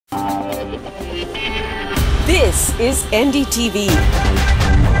This is NDTV.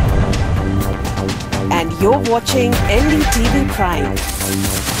 And you're watching NDTV Prime.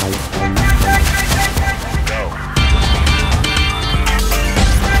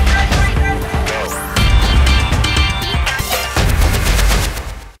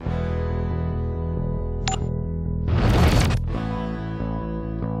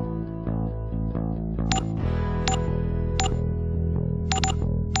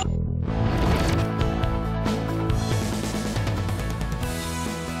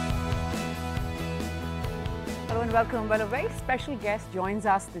 Welcome. Well, a very special guest joins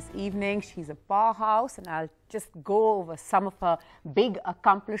us this evening. She's a powerhouse, and I'll just go over some of her big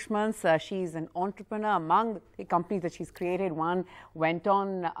accomplishments. She's an entrepreneur. Among the companies that she's created, one went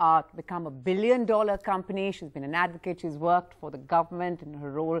on to become $1 billion company. She's been an advocate. She's worked for the government in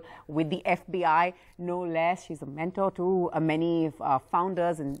her role with the FBI, no less. She's a mentor to many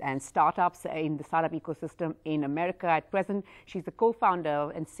founders and startups in the startup ecosystem in America. At present, she's the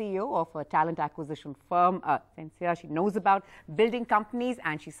co-founder and CEO of a talent acquisition firm, Sincere. She knows about building companies,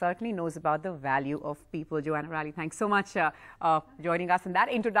 and she certainly knows about the value of people. Joanna Riley, thanks so much for joining us. And that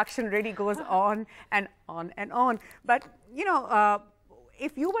introduction really goes on and on and on. But, you know,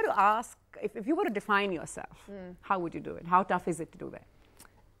 if you were to ask, if you were to define yourself, how would you do it? How tough is it to do that?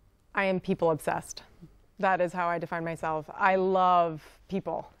 I am people obsessed. That is how I define myself. I love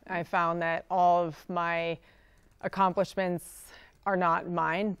people. I found that all of my accomplishments are not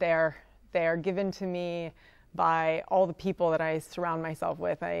mine. They are given to me by all the people that I surround myself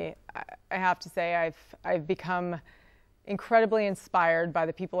with. I have to say I've become incredibly inspired by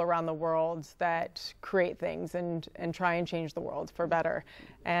the people around the world that create things and try and change the world for better.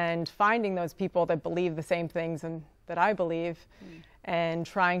 And finding those people that believe the same things and that I believe and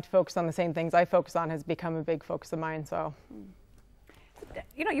trying to focus on the same things I focus on has become a big focus of mine. So.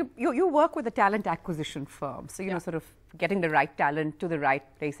 You know, you work with a talent acquisition firm, so, you know, sort of getting the right talent to the right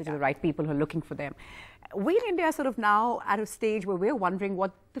places, to the right people who are looking for them. We in India are sort of now at a stage where we're wondering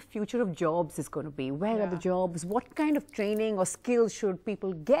what the future of jobs is going to be. Where are the jobs? What kind of training or skills should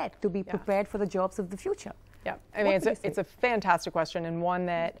people get to be prepared for the jobs of the future? Yeah, I mean, it's a fantastic question, and one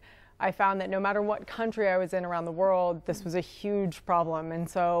that I found that no matter what country I was in around the world, this was a huge problem. And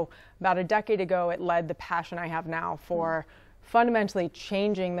so about a decade ago, it led the passion I have now for fundamentally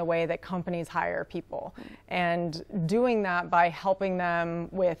changing the way that companies hire people, and doing that by helping them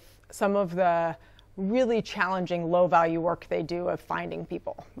with some of the really challenging low-value work they do of finding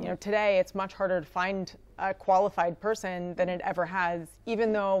people. You know, today it's much harder to find a qualified person than it ever has,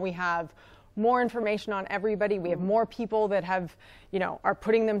 even though we have more information on everybody. We have more people that have, you know, are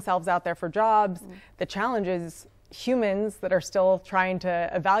putting themselves out there for jobs. The challenge is humans that are still trying to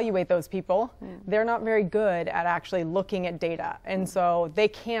evaluate those people. They're not very good at actually looking at data. And so they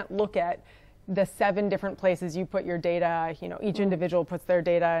can't look at the 7 different places you put your data. You know, each individual puts their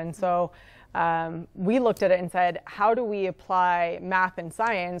data. And so we looked at it and said, how do we apply math and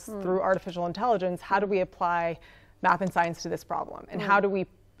science through artificial intelligence? How do we apply math and science to this problem? And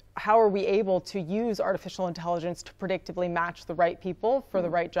how are we able to use artificial intelligence to predictably match the right people for the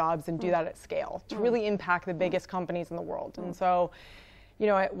right jobs and do that at scale to really impact the biggest companies in the world? And so, you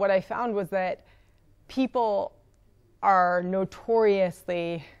know, what I found was that people are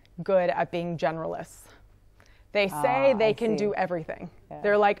notoriously good at being generalists. They say they can do everything.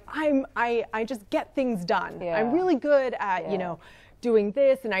 They're like, I just get things done. I'm really good at, you know, doing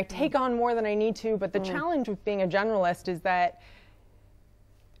this, and I take on more than I need to. But the challenge with being a generalist is that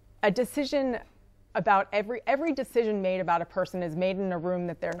a decision about every decision made about a person is made in a room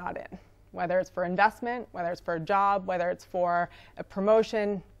that they're not in. Whether it's for investment, whether it's for a job, whether it's for a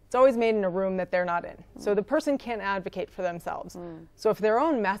promotion, it's always made in a room that they're not in. So the person can't advocate for themselves. So if their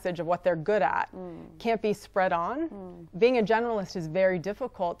own message of what they're good at can't be spread on, being a generalist is very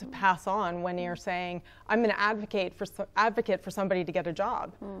difficult to pass on when you're saying, I'm going to advocate for somebody to get a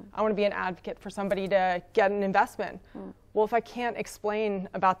job. I want to be an advocate for somebody to get an investment. Well, if I can't explain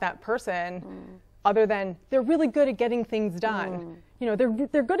about that person other than they're really good at getting things done, you know,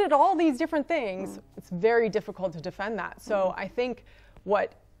 they're good at all these different things, it's very difficult to defend that. So I think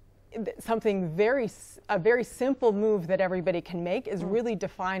a very simple move that everybody can make is really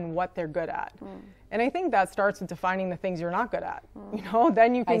define what they're good at. And I think that starts with defining the things you're not good at. You know,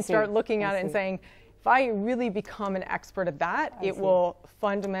 then you can start looking at it and saying, if I really become an expert at that, it will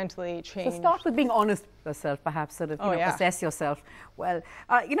fundamentally change. So start with being honest with yourself, perhaps, sort of, you know, assess yourself. Well,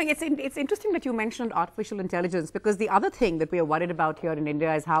 you know, it's interesting that you mentioned artificial intelligence, because the other thing that we are worried about here in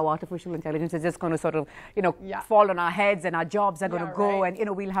India is how artificial intelligence is just going to sort of, you know, fall on our heads, and our jobs are going to go, and, you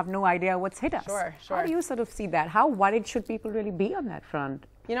know, we'll have no idea what's hit us. Sure. How do you sort of see that? How worried should people really be on that front?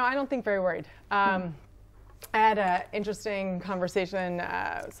 You know, I don't think very worried. I had an interesting conversation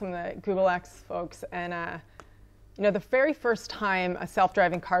with some of the Google X folks, and you know, the very first time a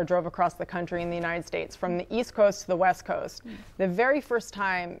self-driving car drove across the country in the United States, from the East Coast to the West Coast, the very first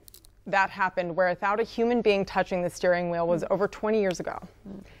time that happened without a human being touching the steering wheel was over 20 years ago.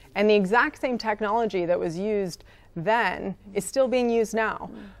 And the exact same technology that was used then is still being used now.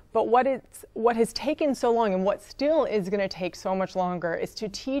 But what has taken so long, and what still is going to take so much longer, is to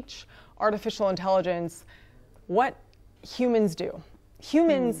teach artificial intelligence what humans do.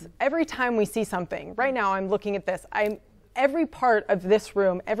 Humans, every time we see something, right now I'm looking at this, every part of this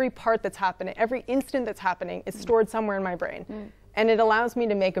room, every part that's happening, every instant that's happening is stored somewhere in my brain. And it allows me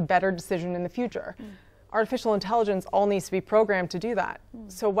to make a better decision in the future. Artificial intelligence all needs to be programmed to do that.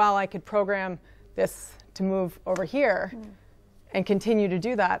 So while I could program this to move over here and continue to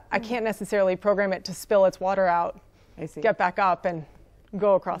do that, I can't necessarily program it to spill its water out, get back up, and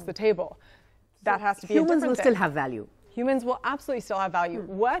go across the table. That has to be a different thing. Humans will still have value. Humans will absolutely still have value.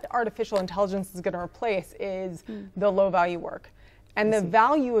 What artificial intelligence is going to replace is the low-value work. And the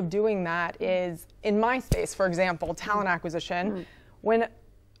value of doing that is, in my space, for example, talent acquisition, when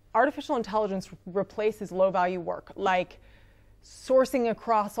artificial intelligence replaces low-value work, like sourcing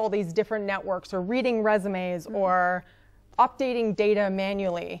across all these different networks, or reading resumes, or updating data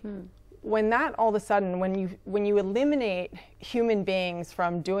manually, when that all of a sudden, when you eliminate human beings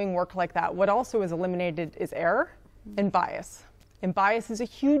from doing work like that, what also is eliminated is error and bias. And bias is a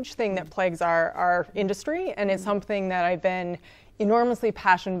huge thing that plagues our industry, and it's something that I've been enormously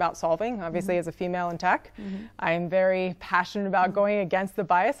passionate about solving. Obviously, as a female in tech, I am very passionate about going against the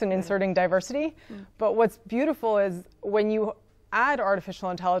bias and inserting diversity. But what's beautiful is when you add artificial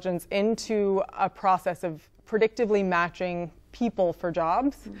intelligence into a process of predictively matching people for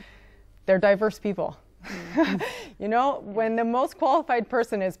jobs, they're diverse people. You know, when the most qualified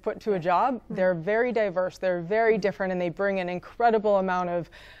person is put to a job, they're very diverse, they're very different, and they bring an incredible amount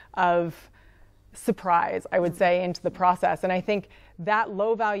of surprise, I would say, into the process. And I think that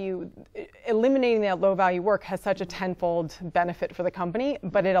low value, eliminating that low value work has such a tenfold benefit for the company,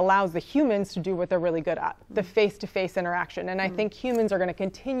 but it allows the humans to do what they're really good at, the face-to-face interaction. And I think humans are going to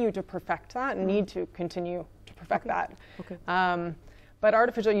continue to perfect that and need to continue to perfect that. But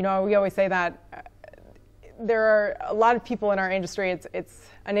artificial, you know, we always say that there are a lot of people in our industry. It's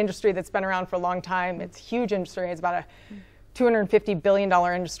an industry that's been around for a long time. It's a huge industry. It's about a $250 billion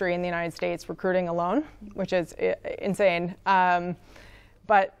industry in the United States, recruiting alone, which is insane.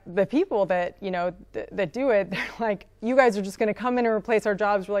 But the people that, you know, that do it, they're like, you guys are just going to come in and replace our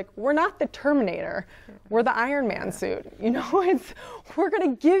jobs. We're like, we're not the Terminator. We're the Iron Man suit. You know, we're going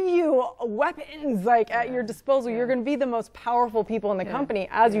to give you weapons like at your disposal. You're going to be the most powerful people in the company,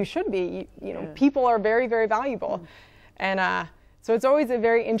 as you should be. You know, people are very, very valuable. And so it's always a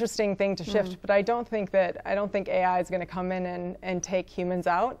very interesting thing to shift. But I don't think AI is going to come in and take humans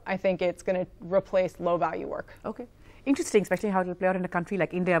out. I think it's going to replace low value work. Okay. Interesting, especially how it will play out in a country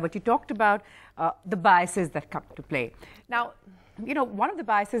like India. But you talked about the biases that come to play. Now, you know, one of the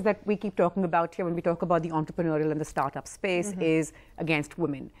biases that we keep talking about here when we talk about the entrepreneurial and the startup space is against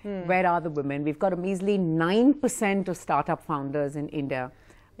women. Where are the women? We've got a measly 9% of startup founders in India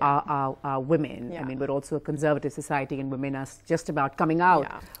are women. I mean, we're also a conservative society, and women are just about coming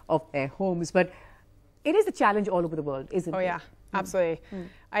out of their homes. But it is a challenge all over the world, isn't it? Oh, yeah. Absolutely.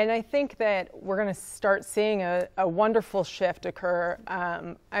 And I think that we're going to start seeing a wonderful shift occur.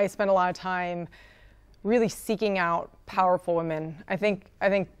 I spend a lot of time really seeking out powerful women. I think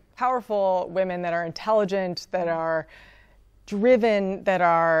powerful women that are intelligent, that are driven, that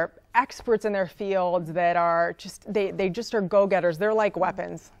are experts in their fields, that are just they just are go-getters. They're like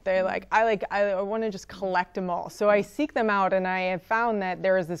weapons. They're like I want to just collect them all. So I seek them out, and I have found that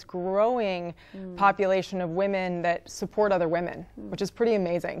there is this growing population of women that support other women, which is pretty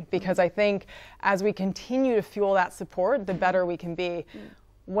amazing, because I think as we continue to fuel that support, the better we can be.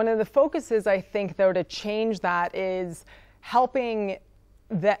 One of the focuses, I think, though, to change that is helping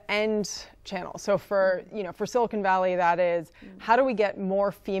the end channel. So for Silicon Valley, that is, how do we get more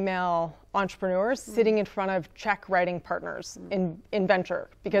female entrepreneurs sitting in front of check writing partners in venture?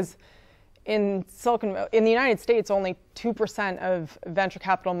 Because in the United States, only 2% of venture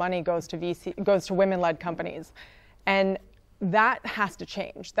capital money goes to women-led companies, and that has to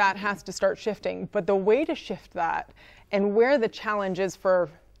change. That has to start shifting. But the way to shift that, and where the challenge is for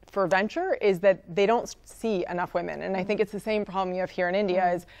venture, is that they don't see enough women. And I think it's the same problem you have here in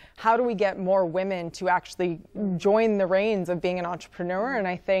India, is how do we get more women to actually join the reins of being an entrepreneur? And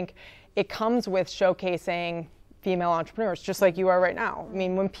I think it comes with showcasing female entrepreneurs, just like you are right now. I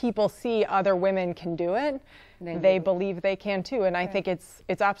mean, when people see other women can do it, they believe they can too. And I think it's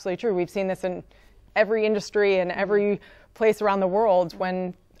absolutely true. We've seen this in every industry and every place around the world,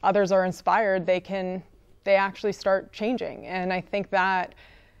 when others are inspired, they actually start changing. And I think that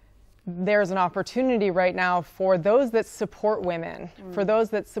there's an opportunity right now for those that support women, for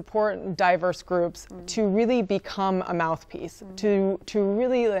those that support diverse groups, to really become a mouthpiece, to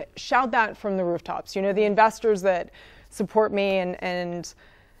really shout that from the rooftops. You know, the investors that support me and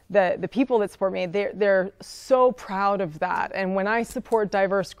the people that support me, they're so proud of that. And when I support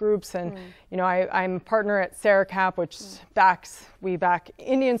diverse groups, and you know, I'm a partner at SarahCap, which we back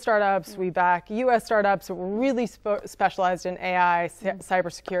Indian startups, we back U.S. startups. We're really specialized in AI,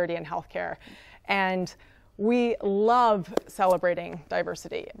 cybersecurity, and healthcare. And we love celebrating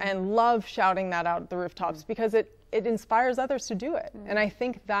diversity and love shouting that out at the rooftops because it inspires others to do it. And I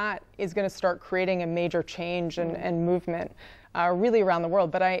think that is going to start creating a major change and movement really around the world.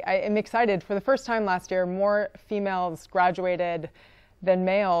 But I am excited. For the first time last year, more females graduated than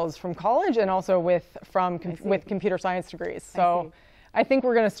males from college, and also with computer science degrees. So I think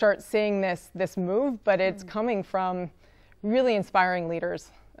we're going to start seeing this move, but it's coming from really inspiring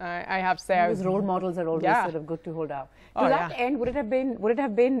leaders. I have to say, those role models are always sort of good to hold out. To that end, would it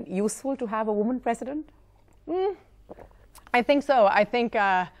have been useful to have a woman president? I think so. I think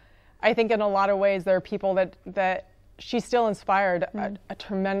in a lot of ways there are people that she still inspired a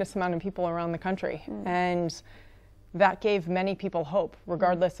tremendous amount of people around the country, and that gave many people hope,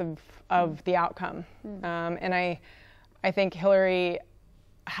 regardless of the outcome. And I think Hillary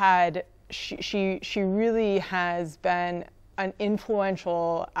she really has been an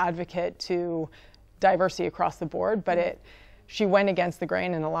influential advocate to diversity across the board, but she went against the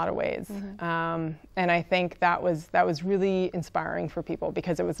grain in a lot of ways. And I think that was really inspiring for people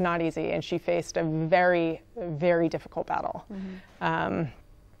because it was not easy, and she faced a very, very difficult battle.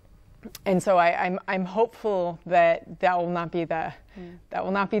 And so I'm hopeful that will not be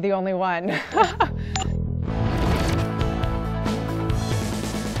the only one.